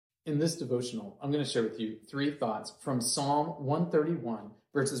In this devotional, I'm going to share with you 3 thoughts from Psalm 131,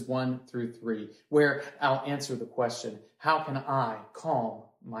 verses 1 through 3, where I'll answer the question, how can I calm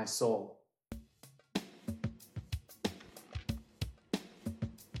my soul?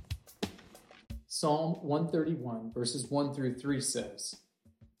 Psalm 131, verses 1 through 3 says,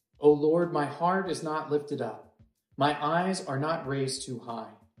 O Lord, my heart is not lifted up. My eyes are not raised too high.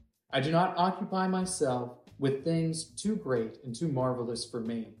 I do not occupy myself with things too great and too marvelous for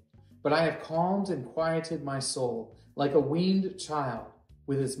me. But I have calmed and quieted my soul, like a weaned child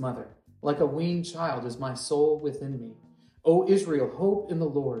with his mother. Like a weaned child is my soul within me. O Israel, hope in the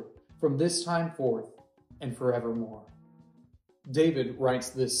Lord from this time forth and forevermore. David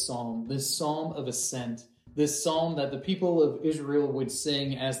writes this psalm of ascent, this psalm that the people of Israel would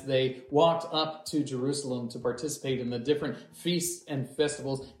sing as they walked up to Jerusalem to participate in the different feasts and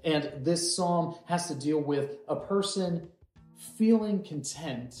festivals. And this psalm has to deal with a person feeling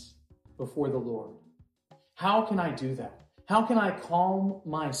content before the Lord. How can I do that? How can I calm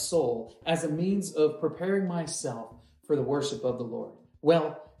my soul as a means of preparing myself for the worship of the Lord?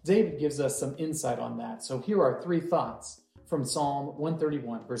 Well, David gives us some insight on that. So here are 3 thoughts from Psalm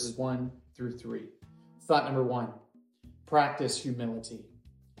 131, verses 1 through 3. Thought number 1, practice humility.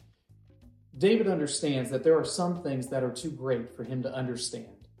 David understands that there are some things that are too great for him to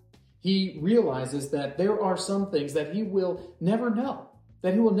understand. He realizes that there are some things that he will never know,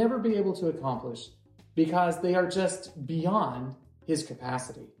 that he will never be able to accomplish because they are just beyond his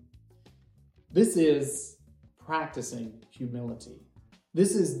capacity. This is practicing humility.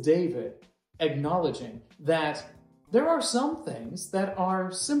 This is David acknowledging that there are some things that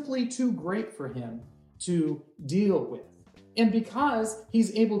are simply too great for him to deal with. And because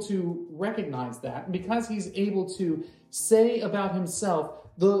he's able to recognize that, and because he's able to say about himself,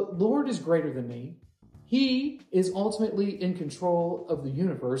 the Lord is greater than me, He is ultimately in control of the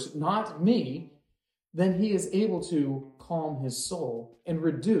universe, not me, then he is able to calm his soul and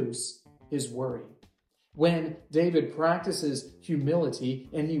reduce his worry. When David practices humility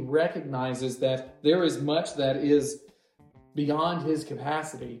and he recognizes that there is much that is beyond his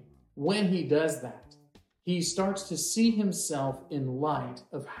capacity, when he does that, he starts to see himself in light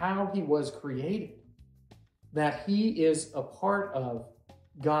of how he was created, that he is a part of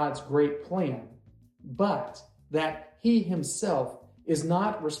God's great plan, but that he himself is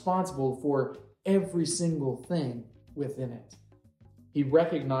not responsible for every single thing within it. He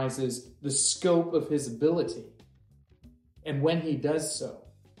recognizes the scope of his ability, and when he does so,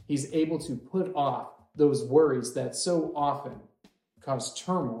 he's able to put off those worries that so often cause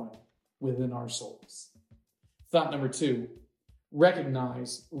turmoil within our souls. Thought number 2,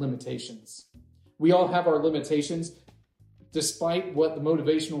 recognize limitations. We all have our limitations. Despite what the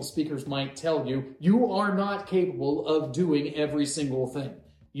motivational speakers might tell you, you are not capable of doing every single thing.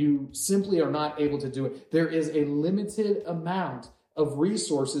 You simply are not able to do it. There is a limited amount of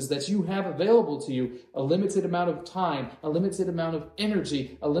resources that you have available to you, a limited amount of time, a limited amount of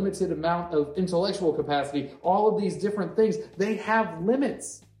energy, a limited amount of intellectual capacity. All of these different things, they have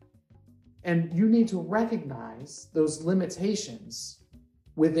limits. And you need to recognize those limitations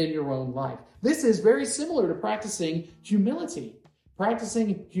within your own life. This is very similar to practicing humility.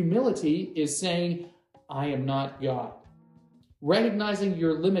 Practicing humility is saying, I am not God. Recognizing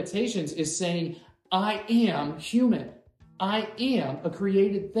your limitations is saying, I am human. I am a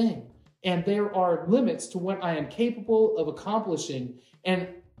created thing. And there are limits to what I am capable of accomplishing. And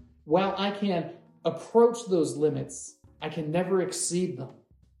while I can approach those limits, I can never exceed them.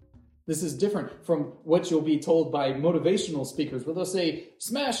 This is different from what you'll be told by motivational speakers, where they'll say,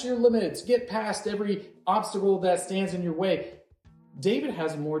 smash your limits, get past every obstacle that stands in your way. David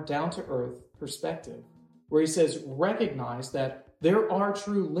has a more down-to-earth perspective, where he says, recognize that there are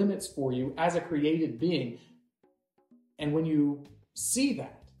true limits for you as a created being. And when you see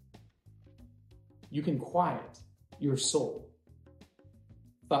that, you can quiet your soul.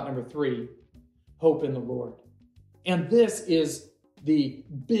 Thought number 3, hope in the Lord. And this is the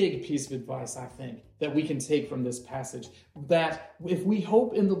big piece of advice, I think, that we can take from this passage, that if we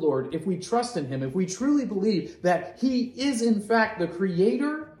hope in the Lord, if we trust in him, if we truly believe that he is in fact the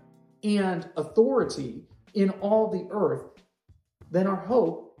creator and authority in all the earth, then our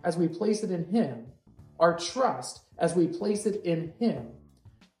hope, as we place it in him, our trust, as we place it in him,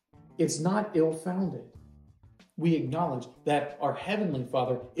 it's not ill-founded. We acknowledge that our Heavenly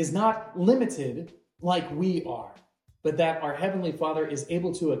Father is not limited like we are, but that our Heavenly Father is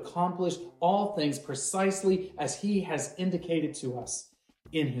able to accomplish all things precisely as he has indicated to us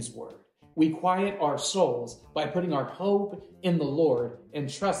in his word. We quiet our souls by putting our hope in the Lord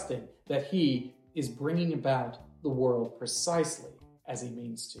and trusting that he is bringing about the world precisely as he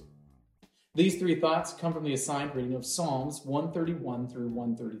means to. These three thoughts come from the assigned reading of Psalms 131 through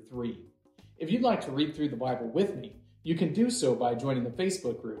 133. If you'd like to read through the Bible with me, you can do so by joining the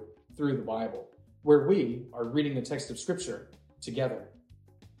Facebook group Through the Bible, where we are reading the text of Scripture together.